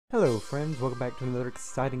Hello friends, welcome back to another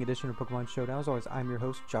exciting edition of Pokemon Showdown. As always, I'm your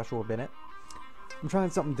host, Joshua Bennett. I'm trying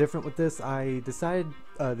something different with this. I decided,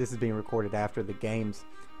 this is being recorded after the games.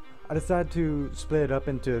 I decided to split it up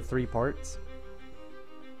into 3 parts.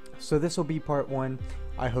 So this will be part 1.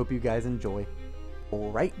 I hope you guys enjoy.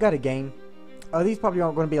 Alright, got a game. These probably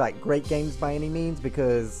aren't going to be like great games by any means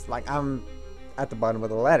because like I'm at the bottom of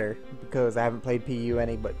the ladder because I haven't played PU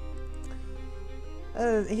any, but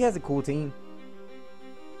he has a cool team.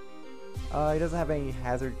 He doesn't have any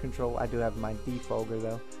hazard control. I do have my defogger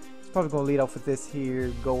though. He's probably going to lead off with this here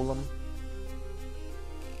golem.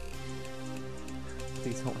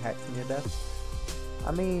 Please don't hack me to death.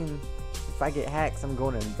 I mean, if I get hacks, I'm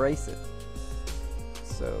going to embrace it.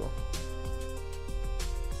 So.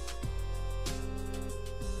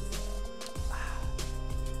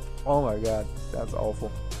 Oh my god, that's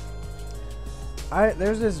awful. Alright,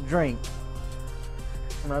 there's this drink.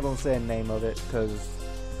 I'm not going to say the name of it because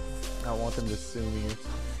I don't want them to sue me or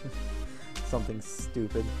something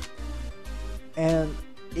stupid. And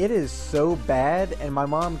it is so bad, and my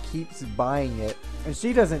mom keeps buying it, and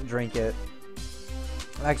she doesn't drink it.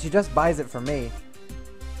 Like, she just buys it for me,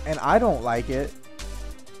 and I don't like it.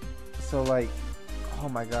 So, like, oh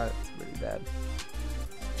my god, it's really bad.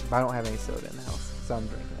 But I don't have any soda in the house, so I'm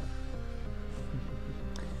drinking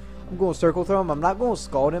it. I'm going to circle throw him. I'm not going to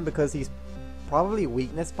scald him because he's probably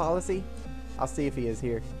weakness policy. I'll see if he is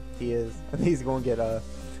here. He is. He's going to get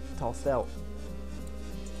tossed out.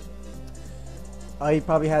 He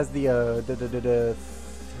probably has the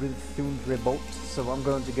Thunderbolt, so I'm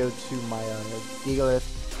going to go to my Gigalith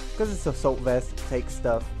because it's Assault Vest. It takes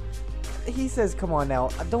stuff. He says, "Come on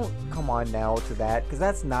now." I don't come on now to that because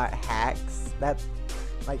that's not hacks. That's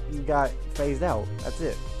like you got phased out. That's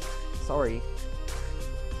it. Sorry.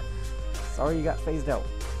 Sorry, you got phased out.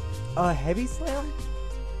 Heavy Slam.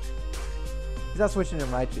 He's not switching to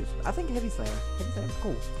Raichu. I think Heavy Slam. Heavy Slam's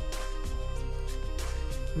cool.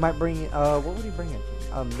 Might bring, what would he bring in?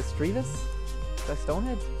 Misdreavus? The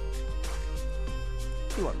Stonehenge?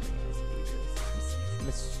 He won't bring in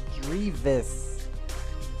Misdreavus.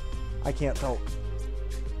 I can't talk.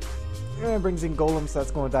 Brings in Golem, so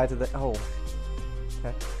that's going to die to the, oh.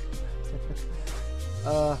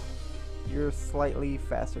 Okay. You're slightly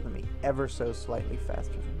faster than me. Ever so slightly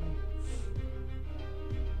faster than me.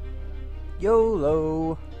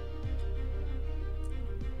 YOLO!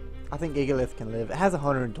 I think Gigalith can live. It has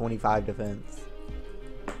 125 defense.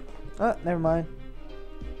 Oh, never mind.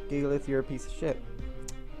 Gigalith, you're a piece of shit.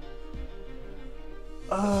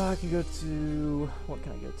 I can go to... What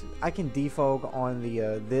can I go to? I can defog on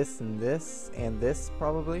the this and this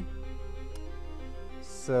probably.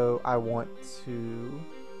 So I want to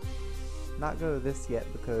not go to this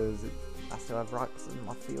yet because I still have rocks in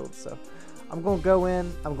my field. So I'm going to go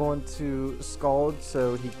in. I'm going to Scald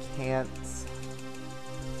so he can't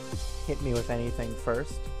hit me with anything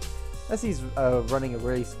first. Unless he's running a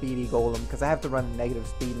really speedy Golem, because I have to run negative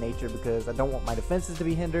speed nature because I don't want my defenses to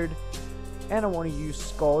be hindered. And I want to use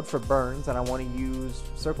Scald for burns, and I want to use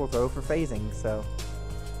Circle Throw for phasing, so.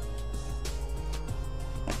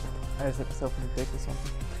 I just hit myself in the dick or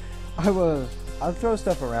something. I throw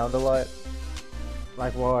stuff around a lot.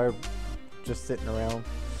 Like while I'm just sitting around.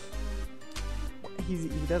 He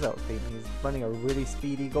does outspeed me. He's running a really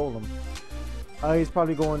speedy Golem. He's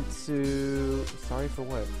probably going to... Sorry for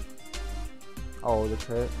what? Oh, the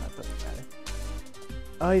crit? That doesn't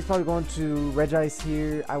matter. He's probably going to Regice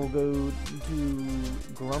here. I will go to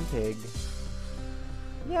Grumpig.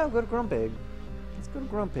 Yeah, I'll go to Grumpig. Let's go to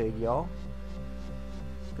Grumpig, y'all.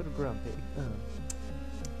 Let's go to Grumpig.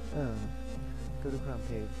 Go to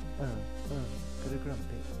Grumpig. Go to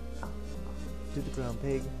Grumpig. Do the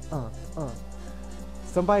Grumpig.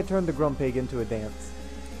 Somebody turned the Grumpig into a dance.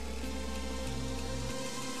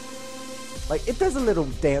 Like, it does a little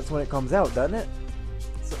dance when it comes out, doesn't it?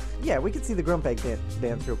 So, yeah, we can see the Grumpig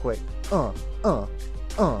dance real quick. Do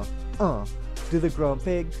the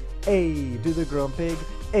Grumpig. Ayy, do the Grumpig.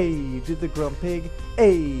 Ayy, do the Grumpig.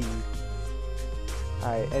 Ayy.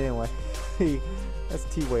 Alright, anyway. Let's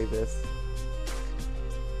T-Wave this.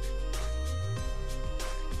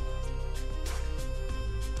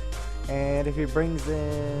 And if he brings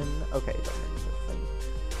in... Okay, that brings in thing.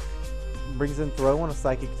 Brings in Throw on a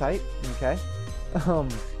Psychic type. Okay.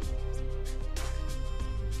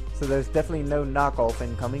 So there's definitely no knockoff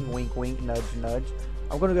incoming. Wink, wink, nudge, nudge.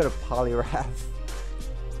 I'm gonna go to Poliwrath.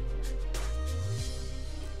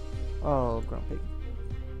 Oh, Grumpy.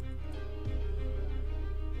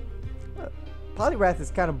 Poliwrath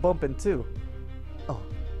is kind of bumping too.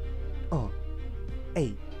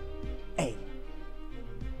 Hey.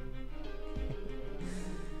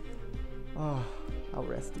 I'll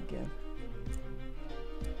rest. rest again.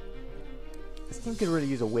 This team could really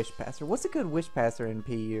use a wish passer. What's a good wish passer in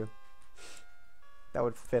PU that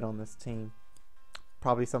would fit on this team?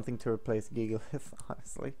 Probably something to replace Gigalith,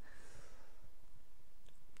 honestly.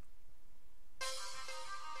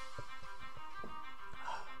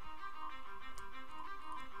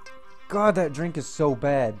 God, that drink is so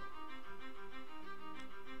bad.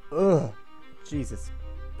 Ugh. Jesus.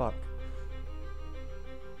 Fuck.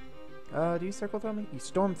 Do you circle throw me? You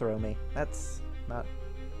storm throw me. That's not...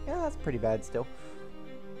 Yeah, that's pretty bad still.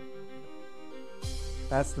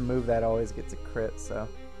 That's the move that always gets a crit, so...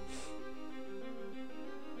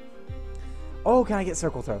 Oh, can I get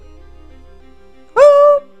circle throw?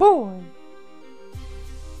 Oh, boy!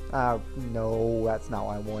 No, that's not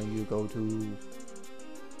what I want you to go to.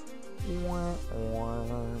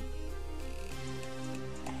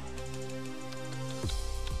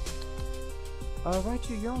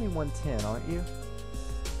 Raichu, you're only 110, aren't you?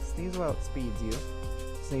 Sneasel outspeeds you.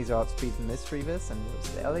 Sneasel outspeeds Mischievous and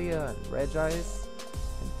Roselia and Regice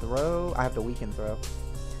and Throw. I have to weaken Throw.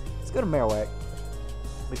 Let's go to Marowak.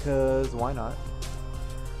 Because why not?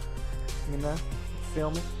 You know?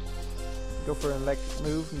 Feel me? Go for an electric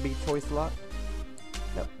move and be choice lock.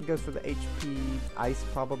 Yep, go for the HP Ice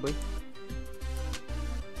probably.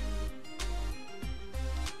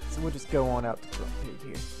 So we'll just go on out to Grumpig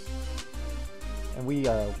here. And we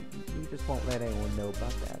just won't let anyone know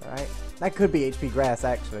about that, alright? That could be HP Grass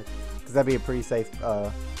actually. Because that'd be a pretty safe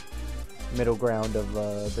middle ground of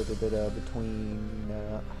between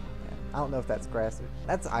I don't know if that's grass or...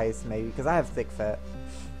 That's ice, maybe, because I have thick fat.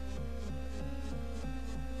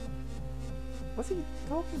 What's he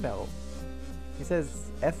talking about? He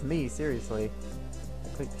says, F me, seriously. I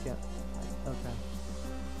clicked cancel. Okay.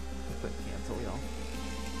 I clicked cancel, y'all.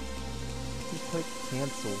 He clicked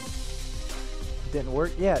cancel. Didn't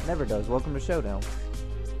work? Yeah, it never does. Welcome to Showdown.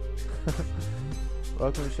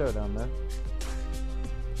 Welcome to Showdown, man.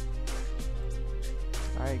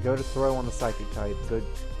 Alright, go to throw on the psychic type. Good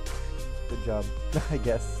job, I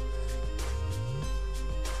guess.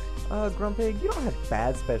 Grumpig, you don't have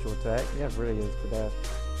bad special attack. You have really good for that.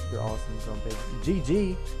 You're awesome, Grumpig.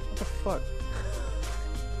 GG. What the fuck?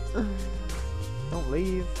 Don't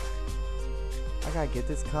leave. I gotta get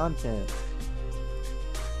this content.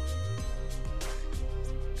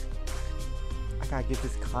 I gotta get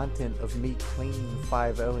this content of me clean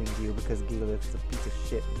 5-0ing you because Gigalith is a piece of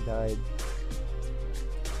shit and died.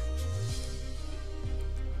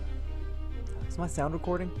 Is my sound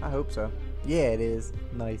recording? I hope so. Yeah, it is.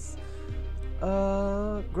 Nice.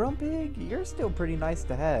 Grumpig, you're still pretty nice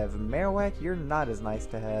to have. Marowak, you're not as nice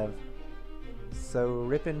to have. So,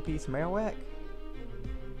 rip in peace, Marowak.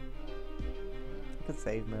 I could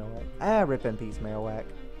save Marowak. Ah, rip in peace, Marowak.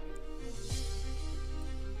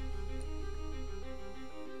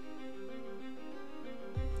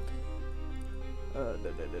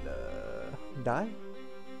 Die?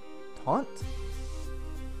 Taunt?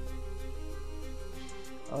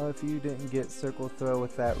 If you didn't get circle throw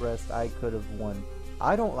with that rest, I could have won.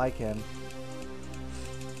 I don't like him.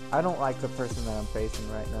 I don't like the person that I'm facing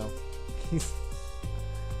right now. He's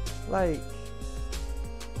like,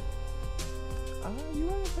 you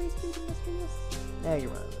run a face speed in Mischievous? Yeah, you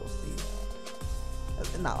run a little speed.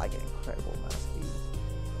 That's not like an incredible amount of speed.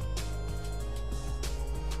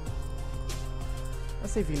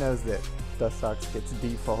 Let's see if he knows that Dustox gets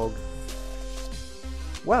defog.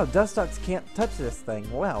 Wow, Dustox can't touch this thing.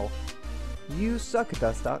 Well, you suck,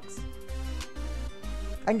 Dustox.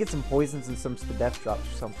 I can get some poisons and some Spadef drops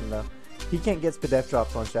or something though. He can't get Spadef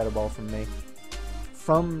drops on Shadow Ball from me.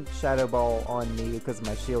 From Shadow Ball on me because of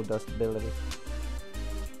my shield dust ability.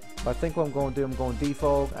 But I think what I'm going to do, I'm going to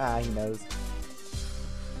defog. Ah, he knows.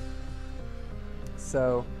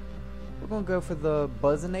 So, we're going to go for the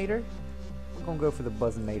Buzzinator. We're going to go for the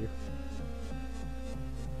Buzzinator.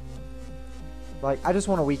 Like, I just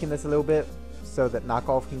want to weaken this a little bit so that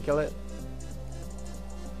knockoff can kill it.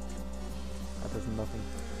 That does nothing.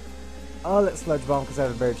 Oh, let's Sludge Bomb because I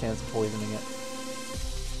have a better chance of poisoning it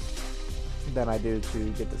than I do to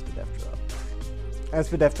get this Spadef drop. And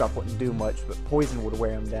Spadef drop wouldn't do much, but poison would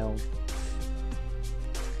wear him down.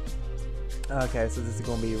 Okay, so this is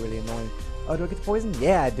going to be really annoying. Oh, do I get the poison?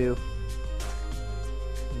 Yeah, I do.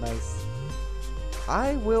 Nice.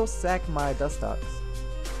 I will sack my Dustox.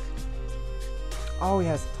 Oh, he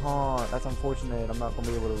has taunt. That's unfortunate. I'm not going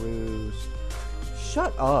to be able to roost.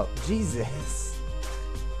 Shut up. Jesus.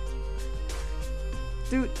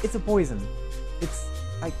 Dude, it's a poison. It's,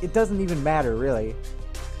 like, it doesn't even matter, really.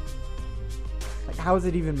 Like, how does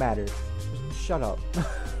it even matter? Shut up.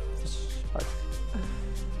 Shut.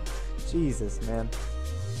 Jesus, man.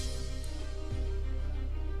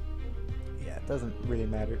 doesn't really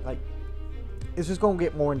matter. Like, it's just gonna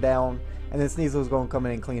get worn down, and then Sneasel's gonna come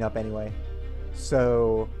in and clean up anyway.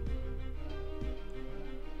 So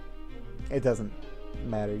it doesn't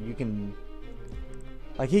matter. You can,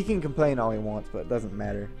 like, he can complain all he wants, but it doesn't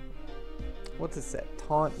matter. What's it set?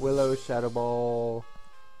 Taunt, Willow, Shadow Ball,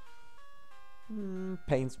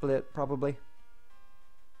 Pain Split, probably.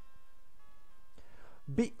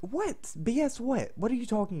 What? BS what? What are you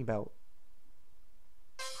talking about?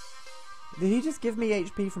 Did he just give me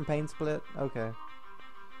HP from Pain Split? Okay.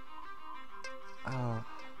 Oh,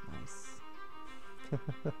 nice.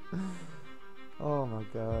 Oh my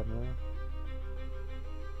god, man.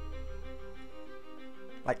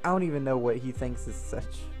 Like, I don't even know what he thinks is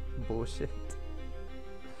such bullshit.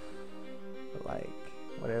 Like,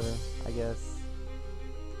 whatever, I guess.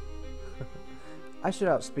 I should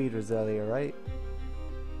outspeed Roselia, right?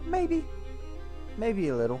 Maybe. Maybe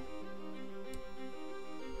a little.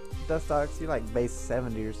 Dustox, you're like base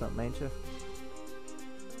 70 or something, ain't you?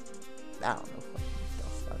 I don't know.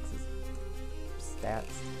 Dustox's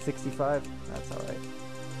stats. 65? That's alright.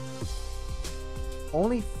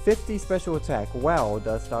 Only 50 special attack. Wow,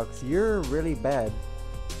 Dustox, you're really bad.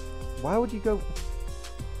 Why would you go...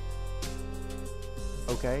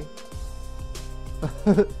 Okay.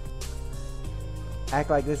 Act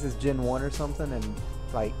like this is Gen 1 or something and,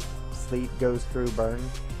 like, sleep goes through burn.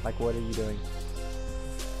 Like, what are you doing?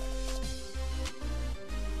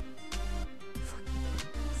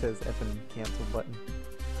 It says effing cancel button.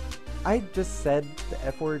 I just said the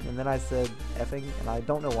F word and then I said effing and I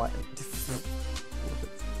don't know why.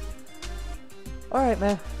 Alright,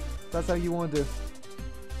 man. That's how you want to do.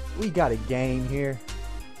 We got a game here.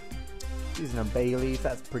 Using a bay leaf,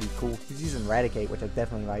 that's pretty cool. He's using Eradicate, which I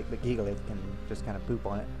definitely like, but Gigalith can just kind of poop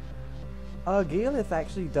on it. Gigalith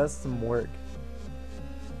actually does some work.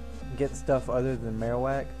 Get stuff other than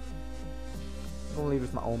Marowak. I'm gonna leave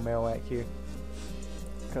with my own Marowak here.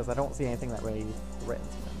 Because I don't see anything that really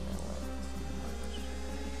threatens my Marowak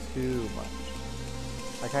too much.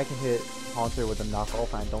 Like, I can hit Haunter with a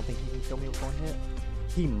knockoff, and I don't think he can kill me with one hit.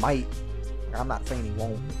 He might. I'm not saying he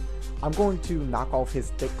won't. I'm going to knock off his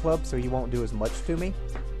Thick Club so he won't do as much to me.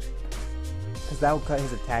 Because that will cut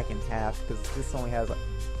his attack in half. Because this only has, like,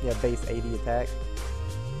 yeah, base 80 attack.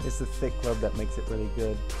 It's the Thick Club that makes it really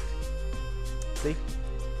good. See?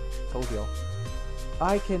 Told y'all.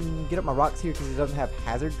 I can get up my rocks here because he doesn't have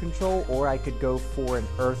hazard control. Or I could go for an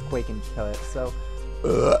Earthquake and kill it. So,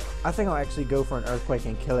 I think I'll actually go for an Earthquake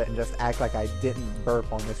and kill it and just act like I didn't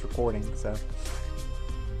burp on this recording. So...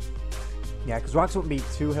 yeah, because rocks wouldn't be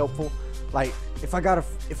too helpful. Like, if I get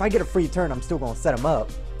a free turn, I'm still gonna set them up,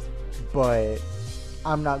 but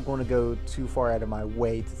I'm not gonna go too far out of my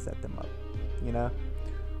way to set them up. You know,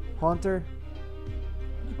 Haunter,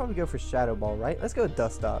 you probably go for Shadow Ball, right? Let's go with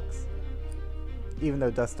Dustox. Even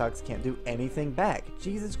though Dustox can't do anything back.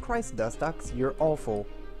 Jesus Christ, Dustox, you're awful.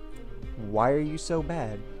 Why are you so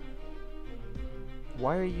bad?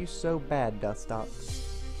 Why are you so bad, Dustox?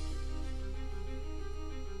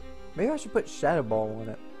 Maybe I should put Shadow Ball on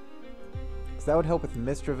it. Because that would help with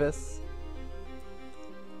Mischievous.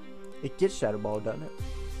 It gets Shadow Ball, doesn't it?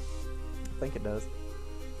 I think it does.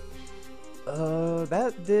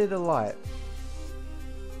 That did a lot.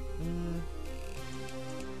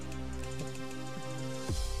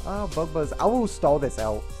 Oh, Bug Buzz. I will stall this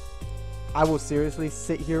out. I will seriously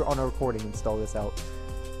sit here on a recording and stall this out.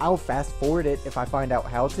 I'll fast forward it if I find out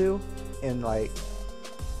how to in, like,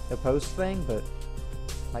 the post thing, but...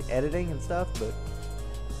 like editing and stuff, but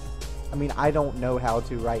I mean, I don't know how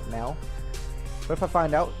to right now, but if I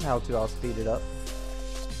find out how to, I'll speed it up.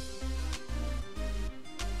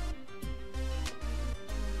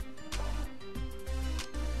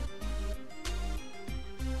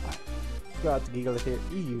 Let's go out to Gigalith here.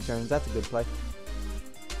 EU turns, that's a good play.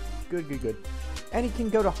 Good. And he can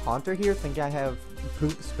go to Haunter here, think I have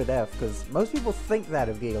Poop Spadef, because most people think that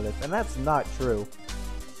of Gigalith, and that's not true.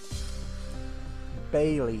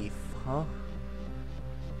 Bayleaf, huh?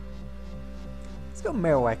 Let's go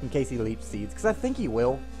Marowak in case he Leech Seeds, because I think he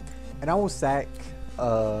will. And I will sack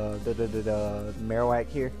Marowak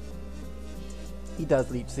here. He does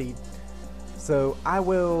Leech Seed. So I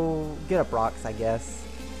will get up rocks, I guess.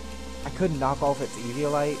 I could knock off its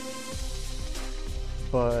Eviolite,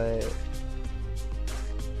 but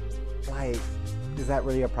like, is that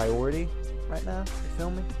really a priority right now? You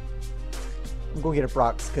feel me? I'm gonna get up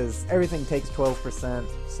rocks because everything takes 12%,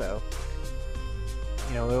 so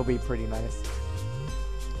you know it'll be pretty nice.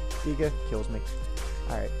 Giga kills me.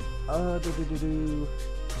 Alright.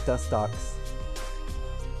 Dustox.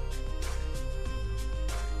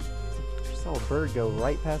 Just saw a bird go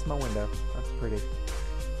right past my window. That's pretty.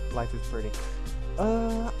 Life is pretty.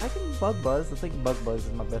 I think Bug Buzz. I think Bug Buzz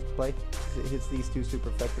is my best play. It hits these two super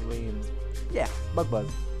effectively, and yeah, Bug Buzz.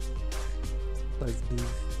 Buzz Buzz.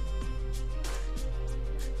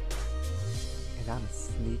 And I'm a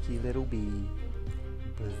sneaky little bee.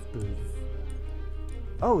 Buzz Buzz.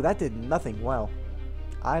 Oh, that did nothing. Wow.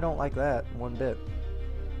 I don't like that one bit.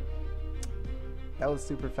 That was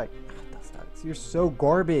super effective. Ah, Dustox, you're so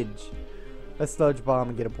garbage. Let's Sludge Bomb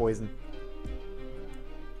and get a poison.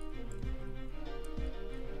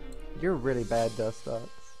 You're really bad, Dustox.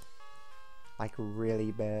 Like,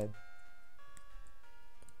 really bad.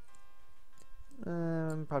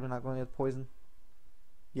 I'm probably not going to get the poison.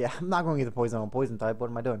 Yeah, I'm not going to get the poison on poison type.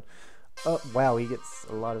 What am I doing? Oh, wow, he gets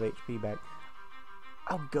a lot of HP back.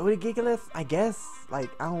 I'll go to Gigalith, I guess. Like,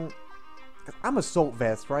 I don't... Cause I'm Assault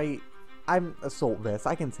Vest, right? I'm Assault Vest.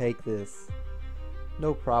 I can take this.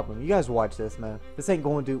 No problem. You guys watch this, man. This ain't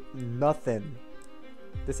going to do nothing.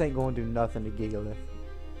 This ain't going to do nothing to Gigalith.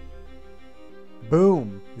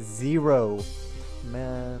 Boom. 0.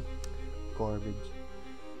 Man. Garbage.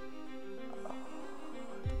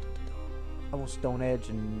 I will Stone Edge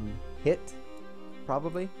and hit.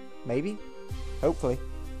 Probably. Maybe. Hopefully.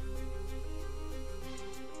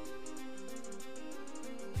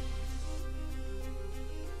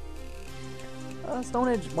 Stone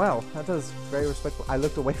Edge, wow, that was very respectful. I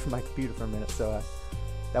looked away from my computer for a minute, so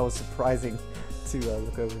that was surprising to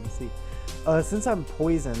look over and see. Since I'm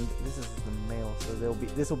poisoned, this is the male, so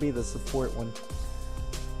this will be the support one.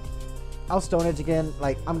 I'll Stone Edge again.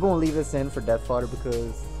 Like, I'm going to leave this in for Death Fodder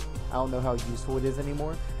because I don't know how useful it is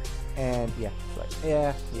anymore. And yeah, like,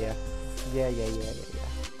 yeah.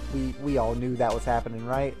 We all knew that was happening,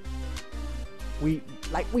 right? We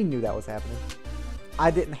knew that was happening. I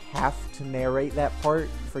didn't have to narrate that part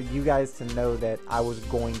for you guys to know that I was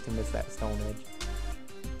going to miss that Stone Edge.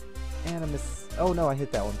 And I miss... Oh no, I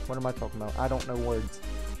hit that one. What am I talking about? I don't know words.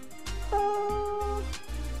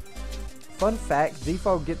 Fun fact,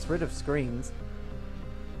 Defog gets rid of screens.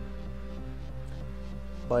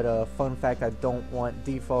 But fun fact, I don't want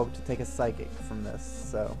Defog to take a Psychic from this,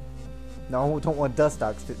 so... No, I don't want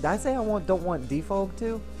Dustox to. Did I say don't want Defog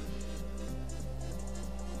to?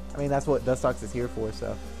 I mean, that's what Dustox is here for,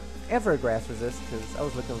 so. And for a grass resist, because I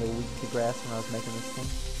was looking a little weak to grass when I was making this thing.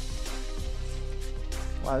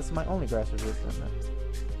 Wow, this is my only grass resist, isn't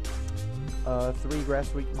it? 3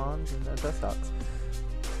 grass weak mons and Dustox.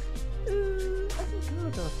 I can go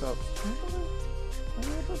Dustox.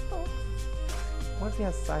 What if he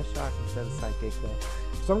has Psy Shock instead of Psychic, though?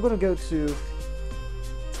 So I'm going to go to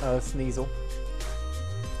Sneasel.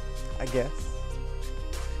 I guess.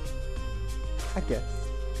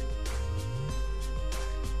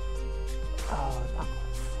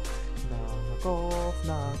 Oh,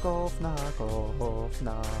 knock off.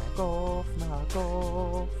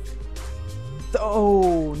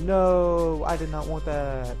 Oh, no. I did not want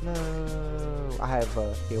that. No. I have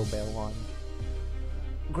a Heal Bell on.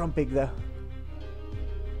 Grumpig, though.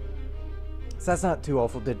 So that's not too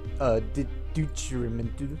awful.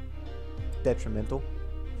 Detrimental.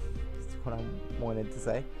 That's what I wanted to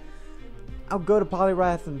say. I'll go to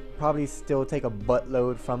Poliwrath and probably still take a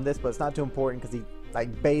buttload from this, but it's not too important because he,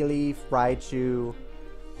 like, Bayleaf, Raichu,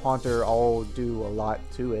 Haunter all do a lot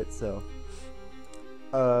to it, so.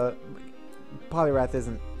 Poliwrath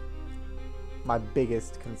isn't my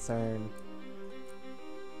biggest concern.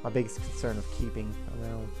 My biggest concern of keeping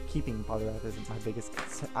around. Keeping Poliwrath isn't my biggest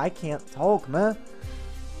concern. I can't talk, man.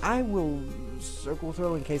 I will Circle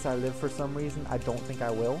Throw in case I live for some reason. I don't think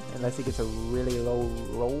I will, unless he gets a really low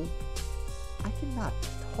roll. I cannot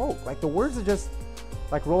talk. Like, the words are just,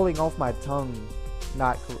 like, rolling off my tongue.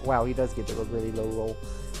 Not, wow, he does get a really low roll.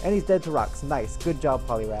 And he's dead to rocks. Nice. Good job,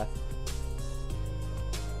 Poliwrath.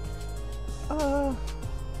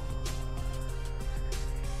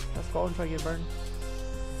 Let's go and try to get burned.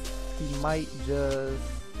 He might just...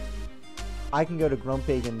 I can go to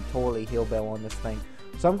Grumpig and totally Heal Bell on this thing.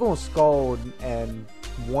 So I'm going to Scald and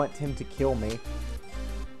want him to kill me.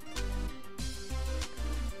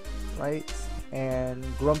 Right? And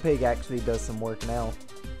Grumpig actually does some work now.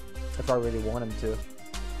 If I really want him to.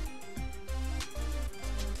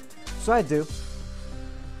 So I do.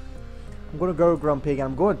 I'm going to go Grumpig and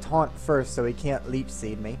I'm going to Taunt first so he can't Leech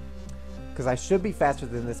Seed me. Because I should be faster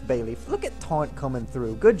than this Bayleaf. Look at Taunt coming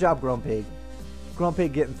through. Good job, Grumpig.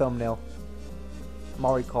 Grumpig getting thumbnail. I'm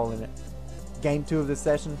already calling it. Game 2 of this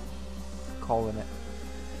session. Calling it.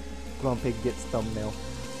 Grumpig gets thumbnail.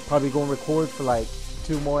 Probably going to record for like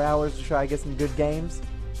 2 more hours to try to get some good games.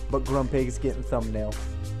 But Grumpig's getting thumbnail.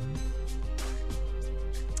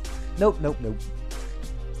 Nope.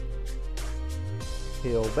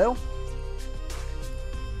 Heal Bell.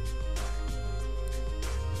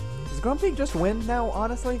 Grumpig just win now,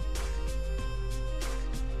 honestly?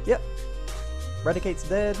 Yep. Redicate's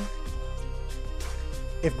dead.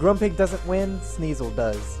 If Grumpig doesn't win, Sneasel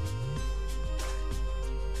does.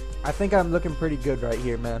 I think I'm looking pretty good right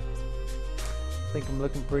here, man. I think I'm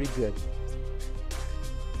looking pretty good.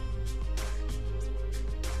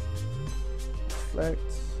 Reflect.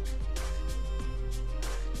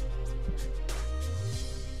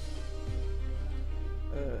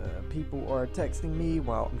 People are texting me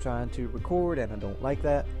while I'm trying to record, and I don't like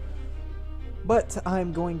that. But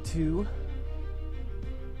I'm going to...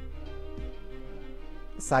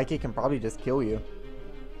 Psychic can probably just kill you.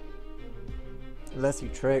 Unless you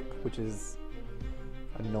trick, which is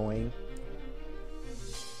annoying.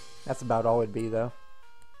 That's about all it'd be, though.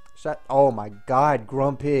 Oh my god,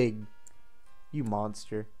 Grumpig. You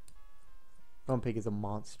monster. Grumpig is a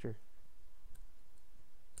monster.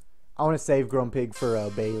 I want to save Grumpig for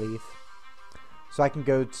Bayleaf. So I can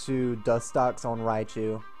go to Dustox on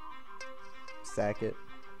Raichu. Sack it.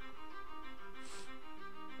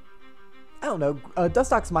 I don't know.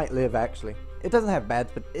 Dustox might live, actually. It doesn't have bad,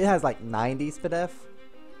 but it has like 90 SpDef.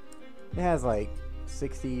 It has like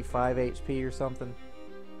 65 HP or something.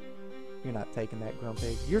 You're not taking that,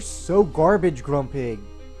 Grumpig. You're so garbage, Grumpig.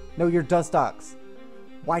 No, you're Dustox.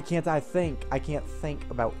 Why can't I think? I can't think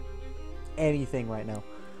about anything right now.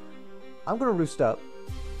 I'm gonna roost up.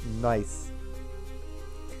 Nice.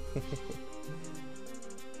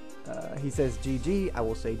 He says GG. I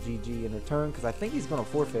will say GG in return because I think he's gonna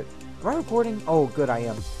forfeit. Am I recording? Oh, good, I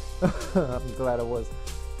am. I'm glad I was.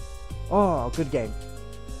 Oh, good game.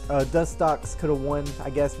 Dustox could have won. I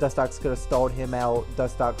guess Dustox could have stalled him out.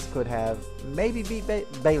 Dustox could have maybe beat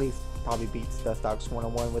Bayleaf. Probably beats Dustox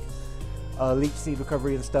one-on-one with Leech Seed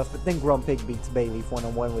recovery and stuff. But then Grumpig beats Bayleaf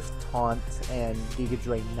one-on-one with Taunt and Giga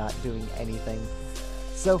Drain not doing anything.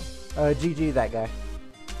 So, GG that guy.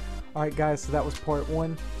 Alright guys, so that was part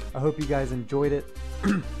 1. I hope you guys enjoyed it.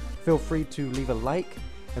 Feel free to leave a like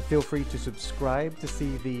and feel free to subscribe to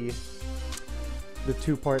see the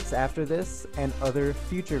 2 parts after this and other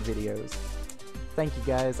future videos. Thank you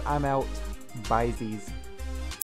guys. I'm out. Bye-sies.